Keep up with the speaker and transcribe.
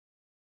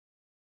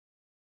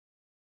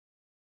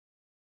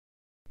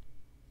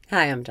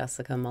Hi, I'm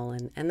Jessica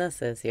Mullen, and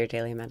this is your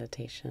daily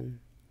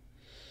meditation.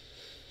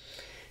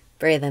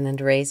 Breathe in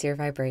and raise your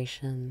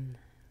vibration.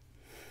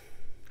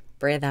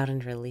 Breathe out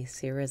and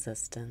release your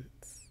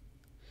resistance.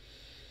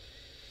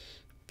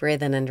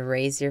 Breathe in and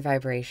raise your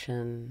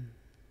vibration.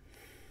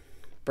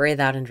 Breathe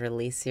out and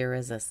release your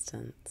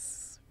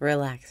resistance.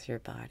 Relax your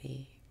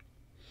body.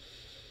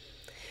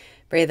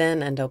 Breathe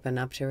in and open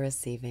up to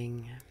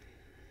receiving.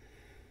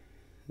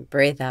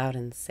 Breathe out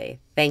and say,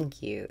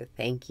 thank you,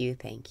 thank you,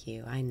 thank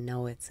you. I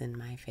know it's in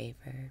my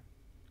favor.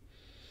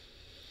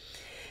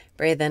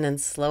 Breathe in and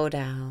slow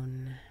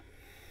down.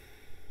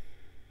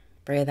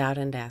 Breathe out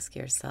and ask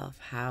yourself,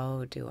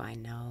 how do I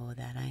know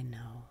that I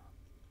know?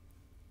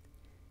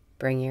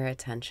 Bring your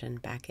attention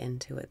back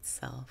into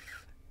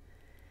itself.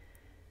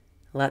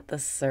 Let the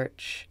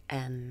search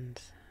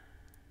end.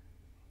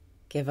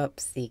 Give up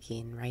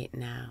seeking right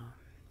now.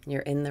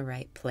 You're in the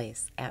right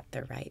place at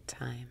the right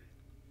time.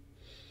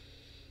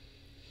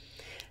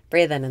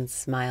 Breathe in and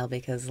smile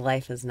because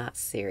life is not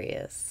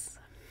serious.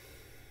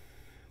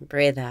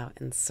 Breathe out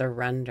and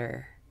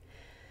surrender.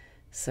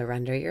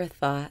 Surrender your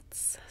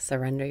thoughts.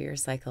 Surrender your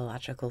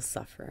psychological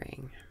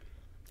suffering.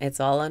 It's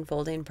all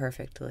unfolding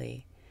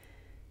perfectly.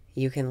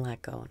 You can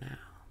let go now.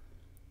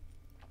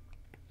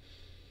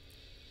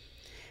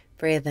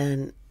 Breathe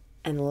in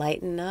and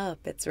lighten up.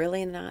 It's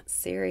really not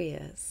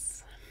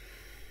serious.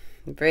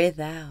 Breathe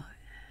out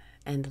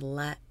and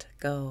let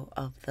go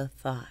of the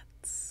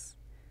thoughts.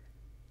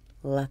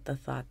 Let the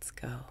thoughts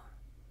go.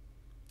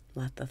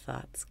 Let the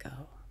thoughts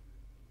go.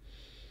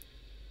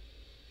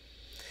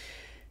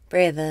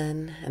 Breathe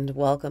in and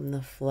welcome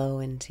the flow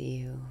into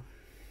you.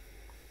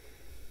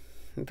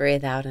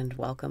 Breathe out and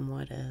welcome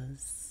what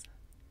is.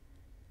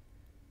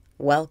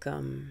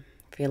 Welcome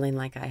feeling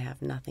like I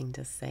have nothing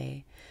to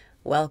say.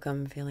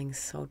 Welcome feeling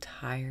so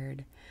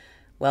tired.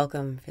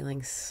 Welcome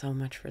feeling so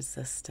much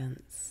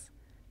resistance.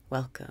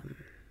 Welcome.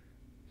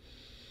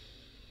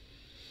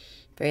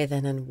 Breathe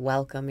in and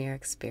welcome your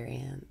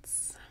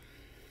experience.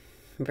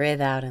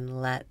 Breathe out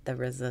and let the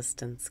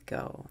resistance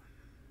go.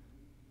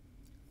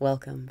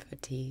 Welcome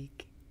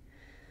fatigue.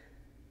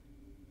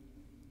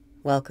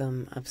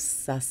 Welcome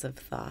obsessive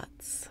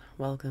thoughts.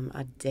 Welcome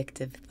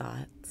addictive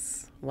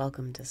thoughts.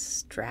 Welcome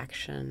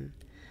distraction.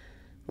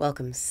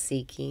 Welcome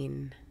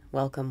seeking.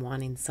 Welcome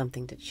wanting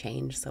something to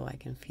change so I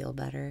can feel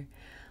better.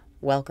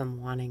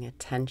 Welcome wanting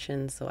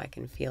attention so I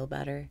can feel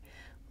better.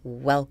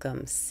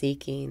 Welcome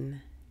seeking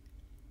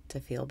to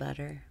feel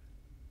better.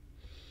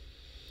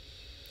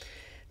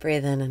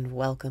 Breathe in and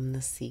welcome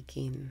the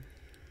seeking.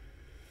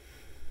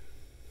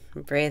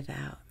 Breathe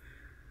out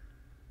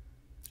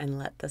and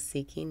let the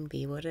seeking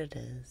be what it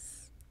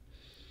is.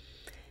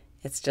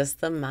 It's just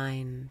the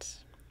mind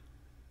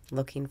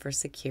looking for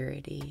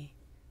security,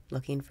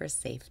 looking for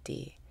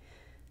safety,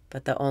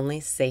 but the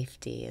only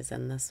safety is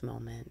in this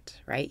moment,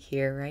 right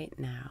here, right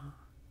now.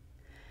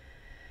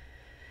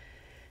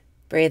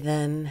 Breathe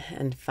in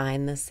and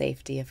find the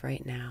safety of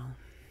right now.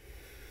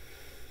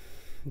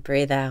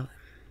 Breathe out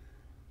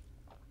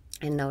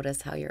and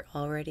notice how you're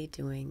already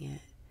doing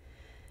it.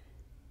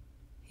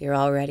 You're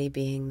already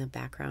being the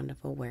background of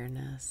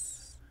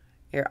awareness.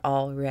 You're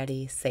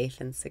already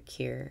safe and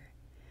secure.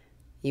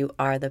 You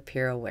are the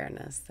pure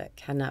awareness that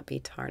cannot be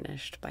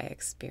tarnished by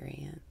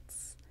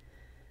experience.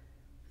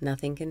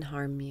 Nothing can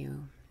harm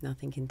you.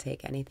 Nothing can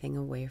take anything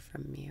away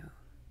from you.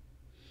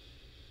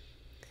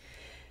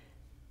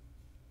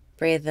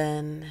 Breathe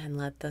in and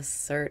let the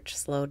search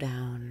slow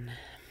down.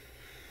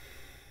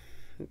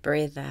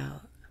 Breathe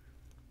out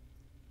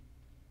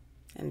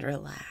and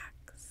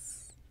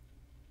relax.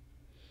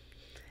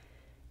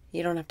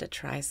 You don't have to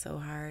try so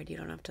hard. You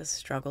don't have to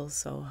struggle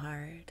so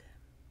hard.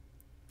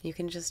 You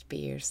can just be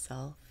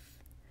yourself.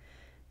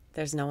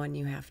 There's no one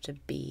you have to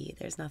be.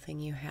 There's nothing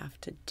you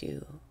have to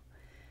do.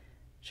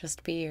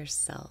 Just be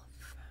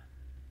yourself.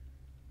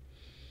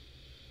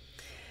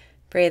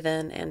 Breathe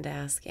in and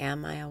ask,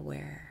 am I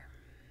aware?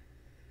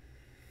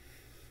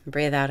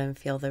 Breathe out and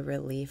feel the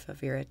relief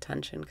of your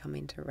attention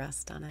coming to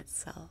rest on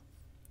itself.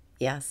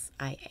 Yes,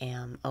 I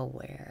am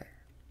aware.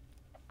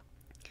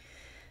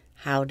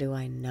 How do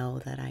I know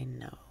that I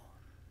know?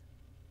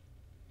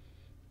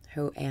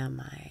 Who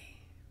am I?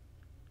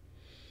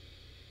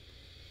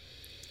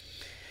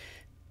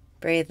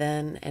 Breathe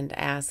in and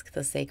ask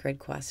the sacred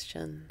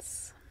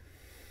questions.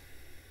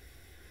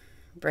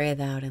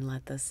 Breathe out and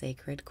let the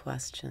sacred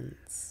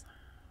questions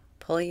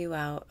pull you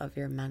out of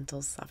your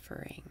mental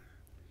suffering.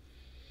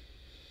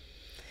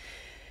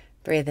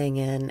 Breathing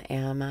in,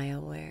 am I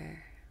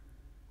aware?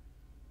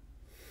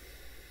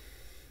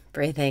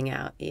 Breathing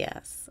out,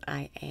 yes,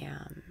 I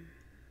am.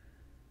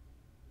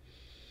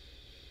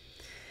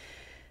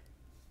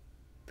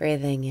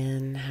 Breathing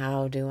in,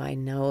 how do I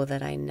know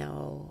that I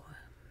know?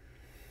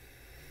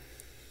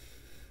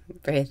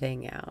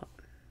 Breathing out,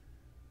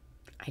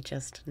 I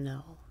just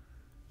know.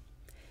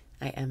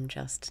 I am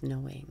just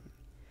knowing.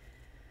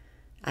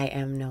 I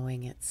am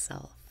knowing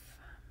itself.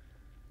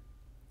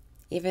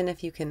 Even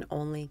if you can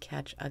only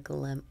catch a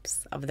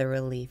glimpse of the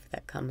relief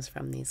that comes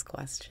from these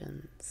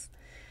questions,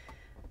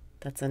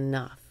 that's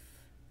enough.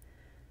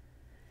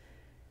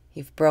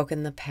 You've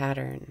broken the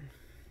pattern.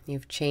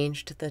 You've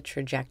changed the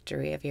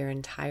trajectory of your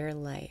entire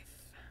life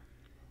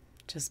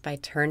just by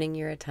turning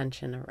your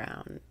attention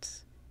around,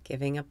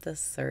 giving up the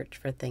search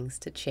for things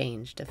to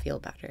change to feel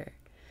better,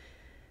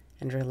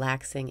 and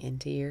relaxing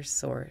into your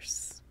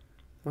source,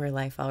 where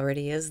life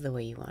already is the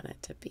way you want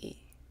it to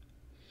be.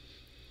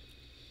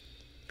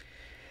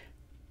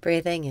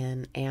 Breathing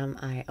in, am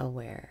I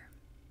aware?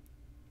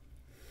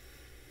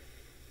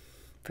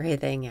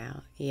 Breathing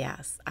out,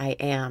 yes, I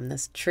am.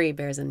 This tree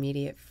bears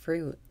immediate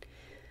fruit.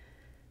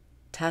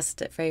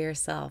 Test it for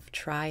yourself.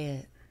 Try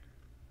it.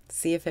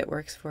 See if it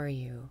works for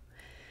you.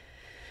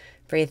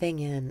 Breathing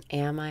in,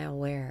 am I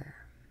aware?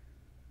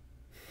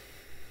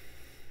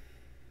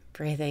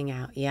 Breathing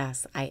out,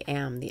 yes, I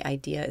am. The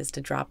idea is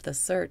to drop the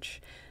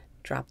search,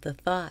 drop the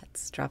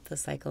thoughts, drop the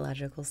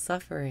psychological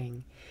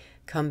suffering,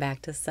 come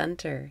back to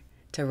center,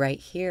 to right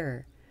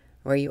here,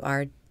 where you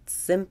are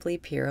simply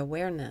pure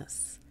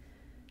awareness.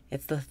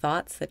 It's the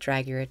thoughts that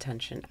drag your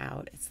attention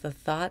out. It's the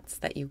thoughts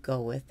that you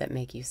go with that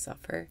make you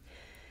suffer.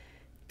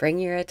 Bring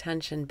your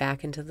attention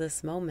back into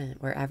this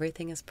moment where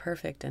everything is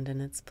perfect and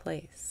in its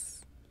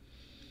place.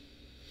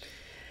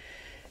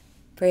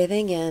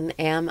 Breathing in,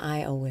 am I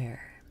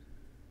aware?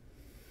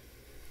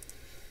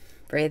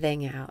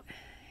 Breathing out,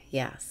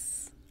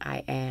 yes,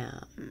 I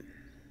am.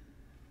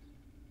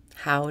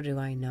 How do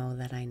I know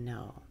that I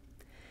know?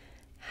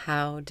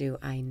 How do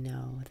I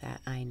know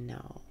that I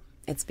know?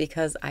 It's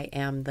because I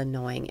am the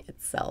knowing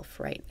itself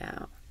right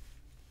now.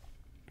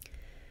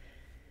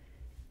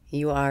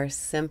 You are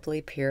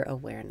simply pure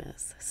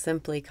awareness,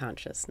 simply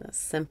consciousness,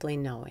 simply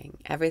knowing.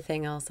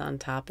 Everything else on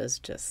top is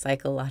just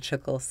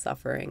psychological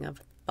suffering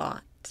of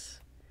thought.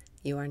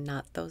 You are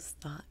not those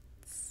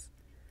thoughts.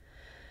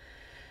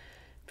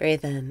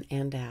 Breathe in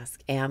and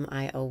ask, am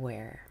I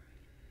aware?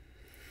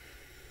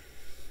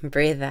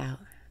 Breathe out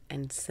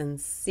and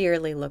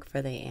sincerely look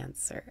for the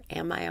answer.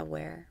 Am I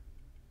aware?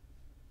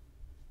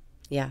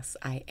 Yes,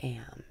 I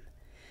am.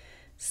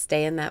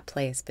 Stay in that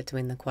place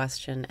between the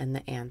question and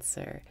the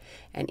answer.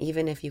 And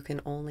even if you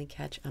can only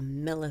catch a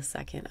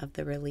millisecond of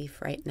the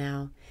relief right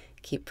now,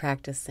 keep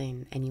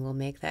practicing and you will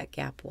make that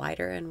gap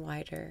wider and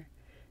wider.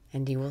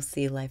 And you will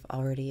see life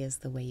already is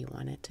the way you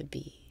want it to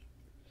be.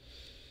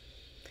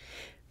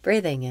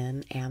 Breathing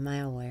in, am I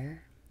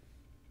aware?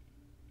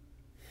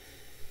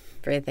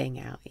 Breathing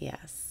out,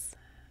 yes.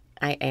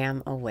 I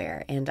am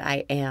aware and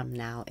I am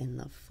now in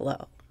the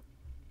flow.